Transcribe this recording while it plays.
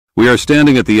We are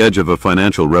standing at the edge of a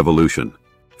financial revolution.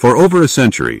 For over a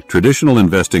century, traditional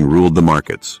investing ruled the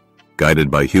markets, guided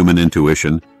by human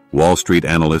intuition, Wall Street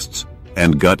analysts,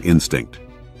 and gut instinct.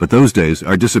 But those days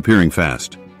are disappearing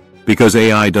fast. Because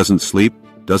AI doesn't sleep,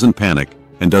 doesn't panic,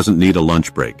 and doesn't need a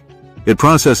lunch break. It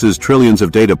processes trillions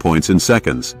of data points in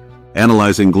seconds,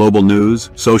 analyzing global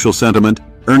news, social sentiment,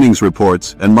 earnings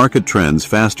reports, and market trends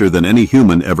faster than any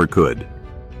human ever could.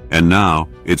 And now,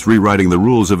 it's rewriting the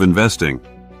rules of investing.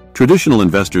 Traditional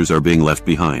investors are being left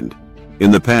behind. In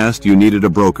the past, you needed a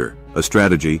broker, a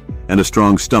strategy, and a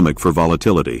strong stomach for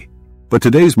volatility. But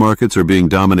today's markets are being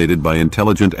dominated by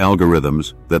intelligent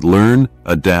algorithms that learn,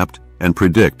 adapt, and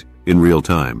predict in real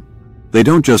time. They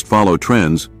don't just follow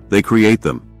trends, they create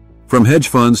them. From hedge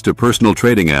funds to personal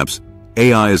trading apps,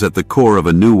 AI is at the core of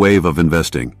a new wave of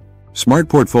investing. Smart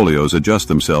portfolios adjust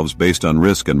themselves based on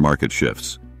risk and market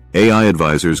shifts. AI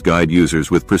advisors guide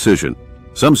users with precision.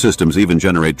 Some systems even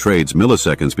generate trades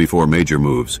milliseconds before major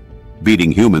moves,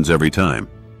 beating humans every time.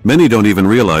 Many don't even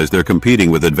realize they're competing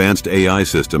with advanced AI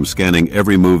systems scanning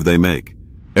every move they make.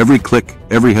 Every click,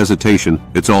 every hesitation,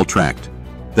 it's all tracked.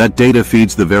 That data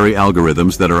feeds the very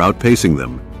algorithms that are outpacing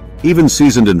them. Even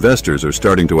seasoned investors are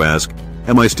starting to ask,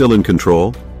 am I still in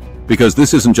control? Because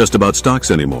this isn't just about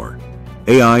stocks anymore.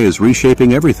 AI is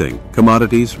reshaping everything: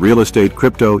 commodities, real estate,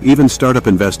 crypto, even startup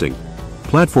investing.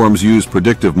 Platforms use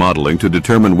predictive modeling to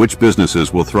determine which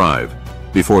businesses will thrive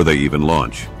before they even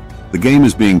launch. The game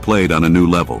is being played on a new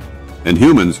level, and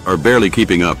humans are barely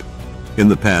keeping up. In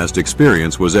the past,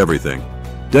 experience was everything.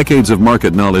 Decades of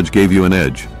market knowledge gave you an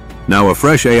edge. Now a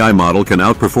fresh AI model can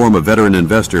outperform a veteran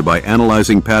investor by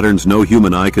analyzing patterns no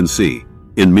human eye can see,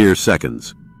 in mere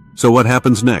seconds. So what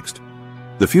happens next?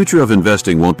 The future of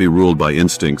investing won't be ruled by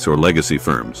instincts or legacy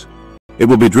firms. It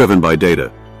will be driven by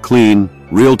data. Clean,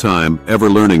 real-time,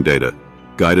 ever-learning data,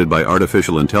 guided by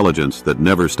artificial intelligence that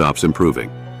never stops improving.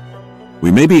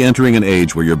 We may be entering an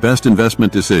age where your best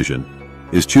investment decision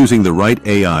is choosing the right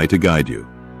AI to guide you.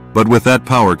 But with that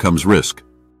power comes risk.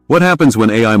 What happens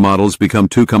when AI models become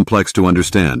too complex to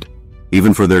understand,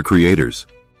 even for their creators?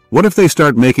 What if they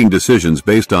start making decisions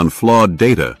based on flawed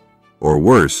data, or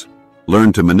worse,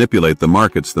 learn to manipulate the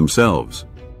markets themselves?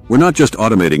 We're not just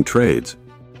automating trades.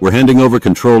 We're handing over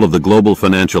control of the global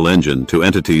financial engine to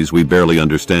entities we barely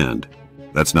understand.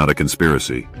 That's not a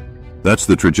conspiracy. That's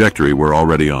the trajectory we're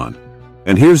already on.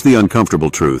 And here's the uncomfortable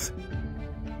truth.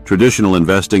 Traditional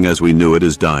investing as we knew it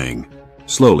is dying,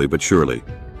 slowly but surely.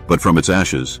 But from its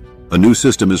ashes, a new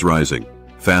system is rising,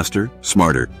 faster,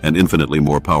 smarter, and infinitely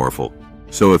more powerful.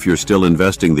 So if you're still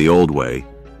investing the old way,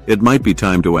 it might be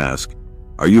time to ask,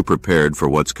 are you prepared for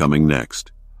what's coming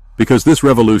next? Because this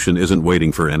revolution isn't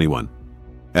waiting for anyone.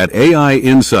 At AI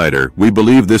Insider, we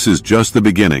believe this is just the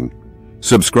beginning.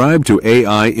 Subscribe to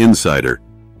AI Insider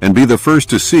and be the first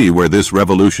to see where this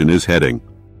revolution is heading.